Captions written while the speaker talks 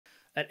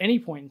at any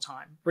point in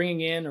time,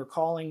 bringing in or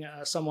calling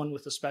someone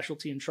with a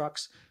specialty in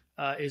trucks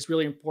is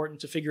really important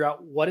to figure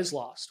out what is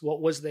lost,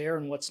 what was there,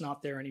 and what's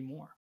not there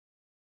anymore.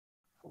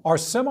 Are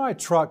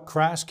semi-truck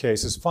crash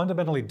cases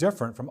fundamentally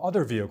different from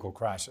other vehicle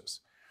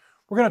crashes?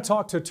 We're going to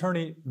talk to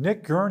attorney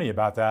Nick Gurney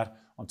about that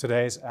on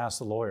today's Ask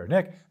the Lawyer.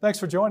 Nick, thanks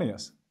for joining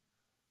us.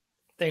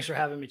 Thanks for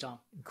having me, Tom.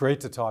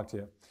 Great to talk to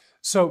you.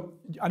 So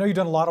I know you've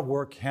done a lot of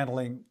work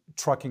handling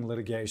trucking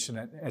litigation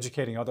and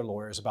educating other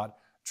lawyers about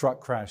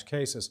truck crash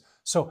cases.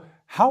 So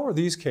how are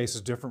these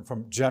cases different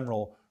from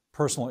general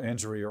personal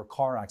injury or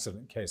car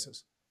accident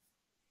cases?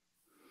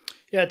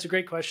 Yeah, it's a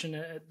great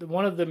question.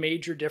 One of the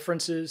major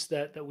differences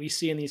that we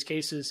see in these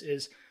cases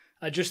is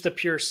just the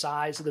pure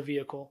size of the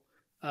vehicle,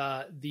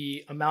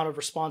 the amount of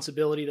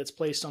responsibility that's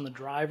placed on the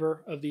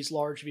driver of these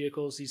large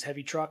vehicles, these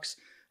heavy trucks,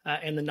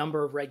 and the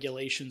number of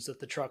regulations that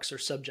the trucks are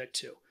subject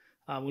to.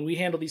 When we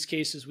handle these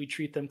cases, we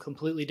treat them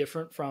completely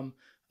different from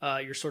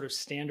your sort of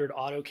standard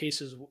auto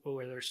cases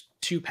where there's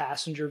two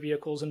passenger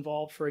vehicles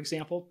involved, for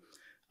example.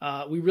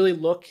 We really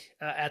look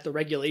at the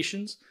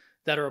regulations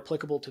that are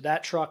applicable to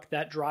that truck,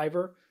 that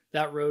driver,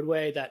 that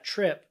roadway, that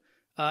trip,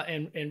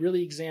 and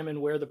really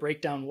examine where the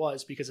breakdown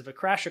was. Because if a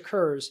crash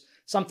occurs,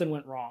 something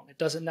went wrong. It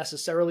doesn't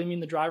necessarily mean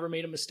the driver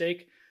made a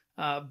mistake,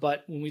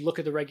 but when we look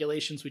at the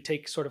regulations, we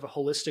take sort of a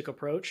holistic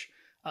approach.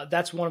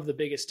 That's one of the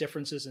biggest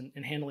differences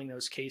in handling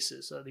those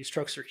cases. These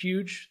trucks are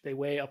huge. They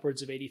weigh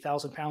upwards of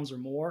 80,000 pounds or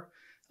more.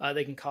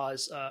 They can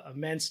cause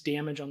immense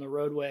damage on the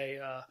roadway,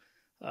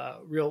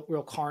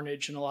 real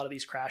carnage in a lot of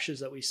these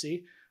crashes that we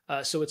see.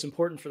 So it's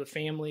important for the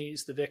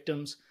families, the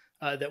victims,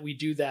 that we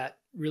do that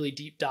really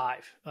deep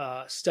dive,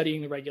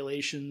 studying the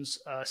regulations,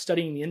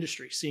 studying the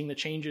industry, seeing the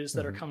changes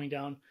that are coming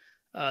down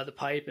the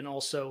pipe, and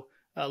also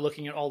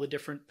looking at all the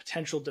different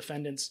potential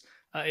defendants.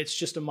 It's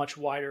just a much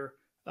wider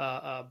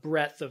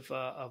breadth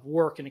of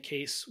work in a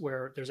case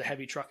where there's a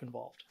heavy truck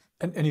involved.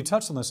 And you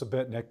touched on this a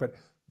bit, Nick, but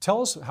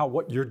tell us how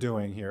what you're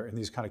doing here in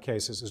these kind of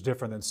cases is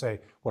different than, say,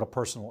 what a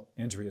personal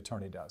injury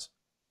attorney does.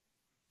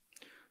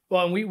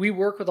 Well, and we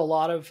work with a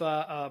lot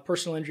of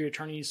personal injury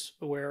attorneys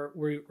where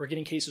we're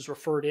getting cases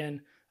referred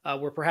in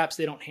where perhaps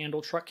they don't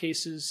handle truck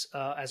cases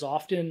as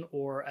often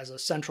or as a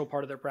central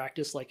part of their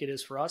practice like it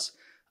is for us.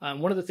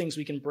 One of the things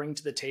we can bring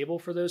to the table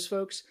for those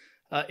folks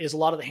is a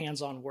lot of the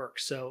hands-on work.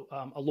 So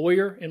a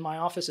lawyer in my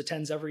office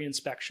attends every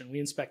inspection. We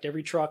inspect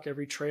every truck,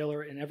 every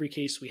trailer, in every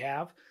case we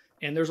have.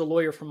 And there's a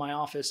lawyer from my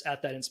office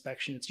at that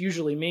inspection. It's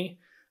usually me,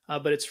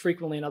 but it's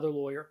frequently another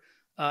lawyer.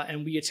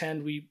 And we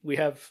attend, we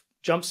have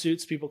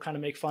jumpsuits. People kind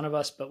of make fun of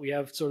us, but we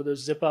have sort of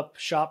those zip-up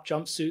shop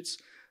jumpsuits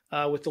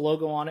with the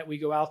logo on it. We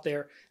go out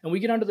there and we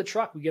get under the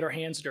truck. We get our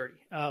hands dirty.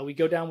 We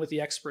go down with the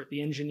expert,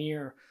 the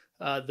engineer,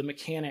 the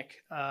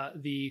mechanic,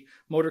 the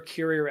motor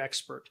carrier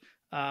expert.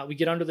 We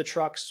get under the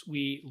trucks.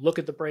 We look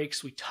at the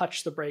brakes. We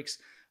touch the brakes.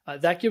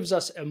 That gives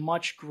us a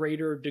much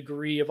greater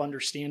degree of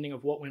understanding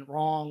of what went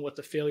wrong, what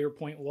the failure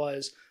point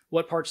was,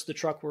 what parts of the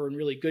truck were in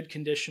really good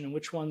condition and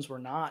which ones were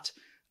not.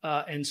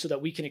 And so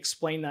that we can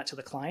explain that to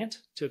the client,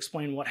 to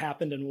explain what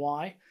happened and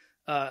why.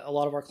 A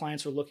lot of our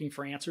clients are looking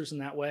for answers in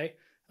that way.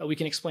 We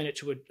can explain it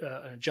to an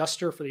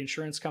adjuster for the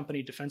insurance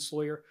company, defense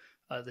lawyer,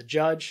 the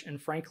judge,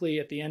 and frankly,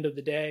 at the end of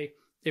the day,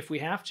 if we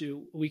have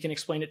to, we can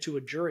explain it to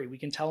a jury. We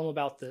can tell them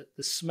about the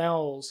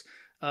smells,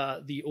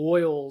 the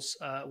oils,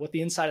 what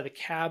the inside of the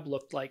cab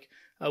looked like.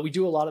 We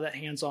do a lot of that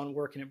hands-on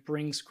work, and it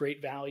brings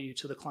great value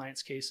to the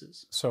client's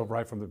cases. So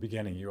right from the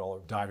beginning, you all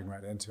are diving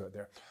right into it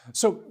there.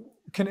 So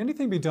can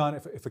anything be done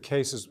if a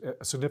case is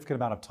a significant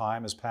amount of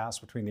time has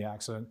passed between the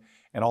accident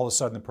and all of a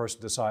sudden the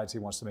person decides he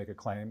wants to make a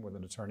claim with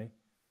an attorney?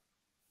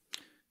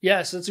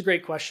 Yes, that's a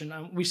great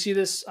question. We see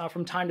this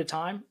from time to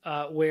time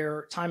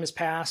where time has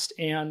passed,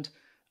 and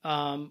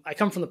I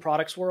come from the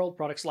products world,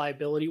 products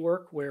liability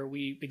work, where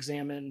we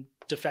examine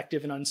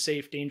defective and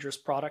unsafe, dangerous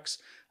products.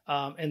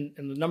 And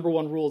the number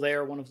one rule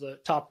there, one of the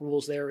top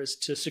rules there, is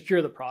to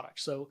secure the product.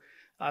 So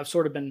I've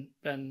sort of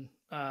been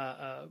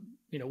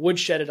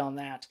woodshedded on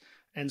that.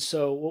 And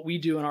so what we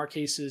do in our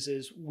cases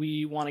is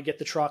we want to get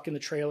the truck and the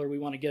trailer, we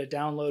want to get a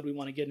download, we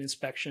want to get an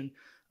inspection.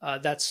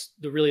 That's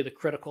really the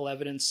critical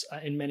evidence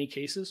in many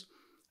cases.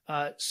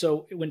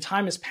 So when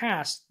time has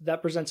passed,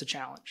 that presents a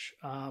challenge.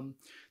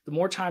 The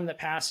more time that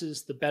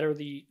passes, the better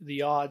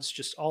the odds,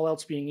 just all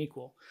else being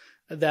equal,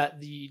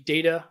 that the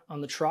data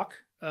on the truck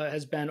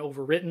has been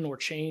overwritten or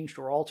changed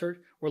or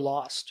altered or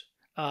lost.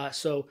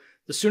 So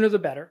the sooner the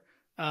better.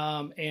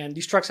 And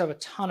these trucks have a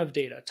ton of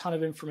data, a ton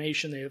of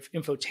information. They have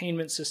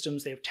infotainment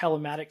systems. They have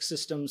telematic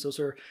systems. Those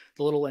are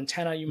the little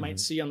antenna you might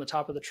see on the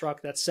top of the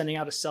truck that's sending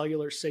out a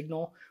cellular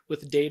signal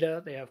with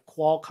data. They have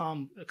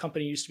Qualcomm. A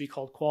company used to be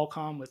called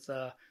Qualcomm with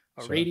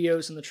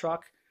radios in the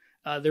truck.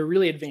 They're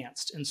really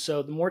advanced. And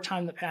so the more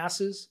time that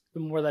passes, the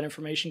more that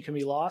information can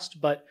be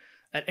lost. But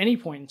at any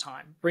point in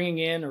time, bringing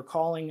in or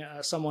calling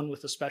someone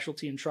with a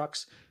specialty in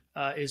trucks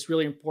is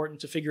really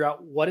important to figure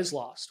out what is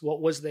lost,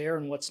 what was there,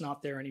 and what's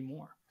not there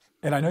anymore.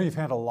 And I know you've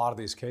handled a lot of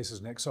these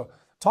cases, Nick. So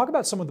talk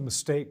about some of the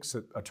mistakes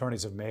that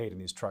attorneys have made in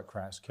these truck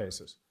crash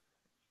cases.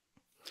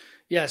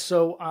 Yeah,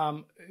 so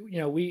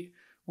we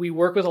we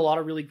work with a lot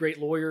of really great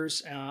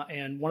lawyers,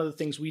 and one of the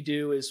things we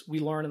do is we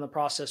learn in the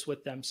process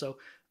with them. So,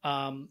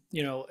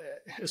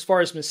 as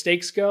far as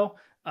mistakes go,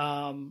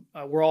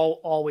 we're all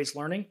always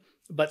learning.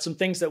 But some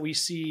things that we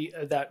see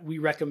that we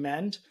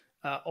recommend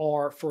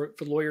are for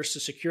lawyers to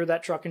secure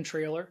that truck and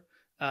trailer,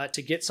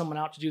 to get someone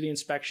out to do the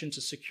inspection,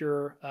 to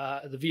secure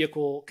the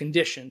vehicle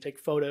condition, take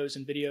photos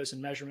and videos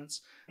and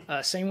measurements.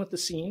 Same with the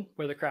scene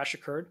where the crash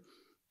occurred,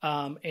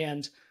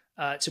 and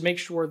to make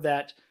sure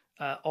that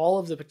all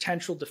of the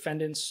potential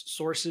defendants'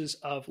 sources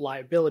of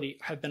liability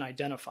have been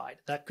identified.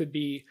 That could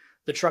be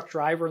the truck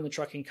driver and the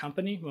trucking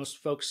company. Most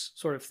folks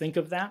sort of think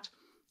of that.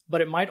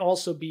 But it might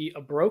also be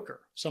a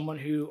broker, someone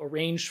who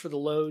arranged for the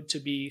load to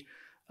be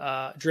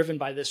driven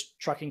by this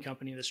trucking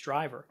company, this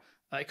driver.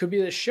 It could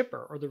be the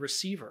shipper or the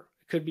receiver.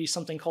 It could be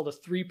something called a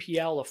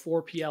 3PL, a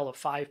 4PL, a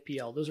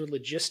 5PL. Those are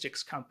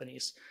logistics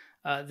companies.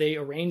 They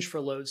arrange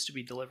for loads to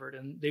be delivered,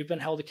 and they've been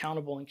held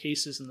accountable in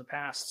cases in the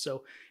past.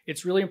 So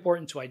it's really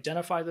important to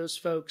identify those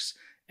folks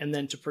and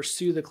then to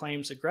pursue the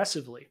claims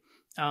aggressively,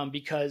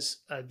 because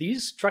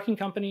these trucking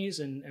companies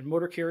and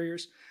motor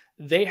carriers,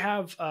 they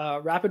have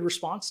rapid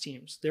response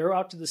teams. They're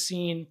out to the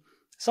scene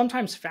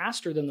sometimes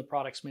faster than the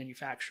product's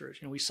manufacturers.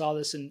 We saw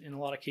this in a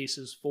lot of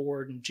cases.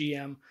 Ford and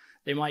GM,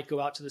 they might go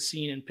out to the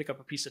scene and pick up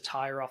a piece of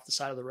tire off the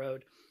side of the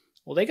road.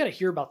 Well, they got to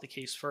hear about the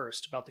case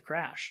first, about the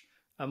crash.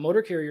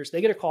 Motor carriers,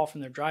 they get a call from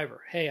their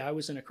driver. Hey, I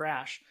was in a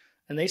crash,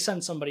 and they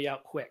send somebody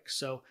out quick.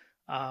 So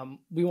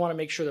we want to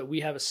make sure that we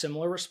have a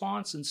similar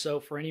response. And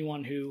so for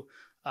anyone who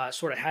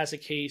sort of has a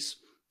case,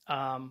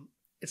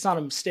 it's not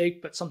a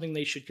mistake, but something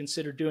they should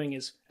consider doing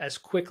is as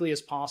quickly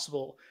as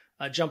possible,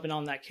 jumping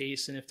on that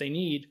case. And if they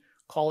need,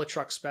 call a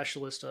truck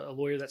specialist, a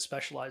lawyer that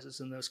specializes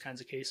in those kinds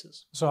of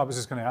cases. So I was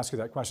just going to ask you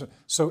that question.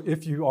 So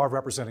if you are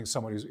representing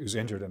someone who's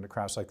injured in a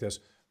crash like this,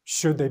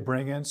 should they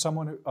bring in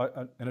someone,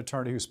 an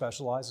attorney who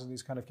specializes in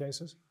these kind of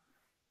cases?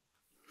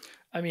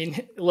 I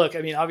mean, look,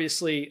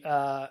 obviously,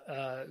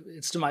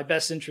 it's to my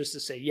best interest to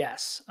say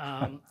yes.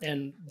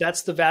 And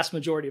that's the vast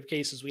majority of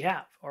cases we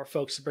have, are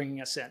folks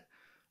bringing us in.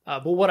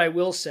 But what I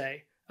will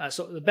say,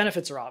 so the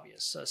benefits are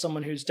obvious.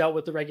 Someone who's dealt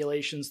with the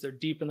regulations, they're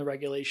deep in the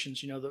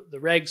regulations. The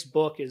regs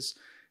book is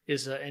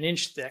an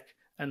inch thick,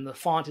 and the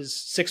font is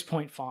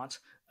 6-point font,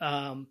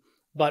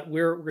 but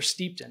we're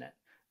steeped in it.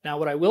 Now,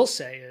 what I will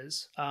say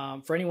is,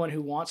 for anyone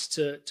who wants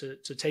to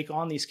take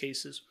on these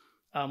cases,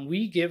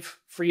 we give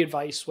free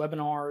advice,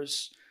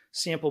 webinars,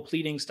 sample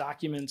pleadings,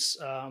 documents,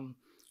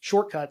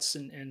 shortcuts,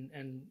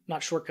 and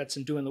not shortcuts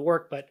in doing the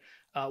work, but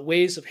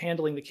ways of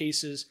handling the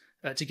cases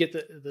to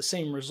get the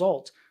same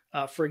result.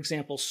 For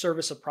example,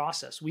 service of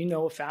process. We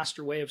know a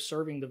faster way of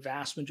serving the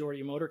vast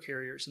majority of motor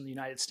carriers in the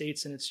United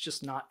States, and it's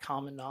just not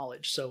common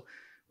knowledge. So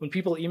when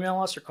people email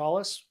us or call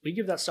us, we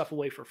give that stuff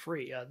away for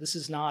free. This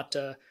is not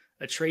a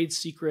trade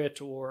secret,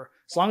 or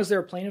as long as they're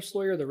a plaintiff's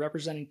lawyer, they're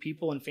representing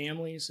people and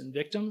families and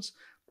victims.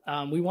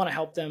 We want to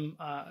help them.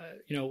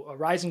 A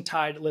rising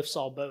tide lifts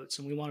all boats,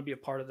 and we want to be a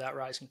part of that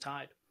rising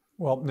tide.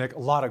 Well, Nick, a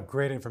lot of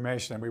great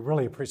information, and we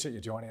really appreciate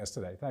you joining us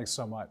today. Thanks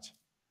so much.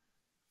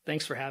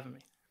 Thanks for having me.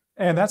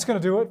 And that's going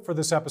to do it for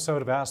this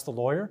episode of Ask the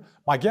Lawyer.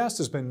 My guest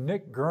has been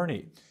Nick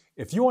Gurney.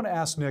 If you want to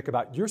ask Nick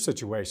about your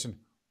situation,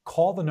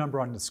 call the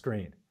number on the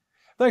screen.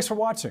 Thanks for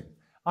watching.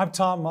 I'm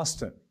Tom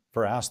Mustin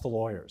for Ask the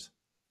Lawyers.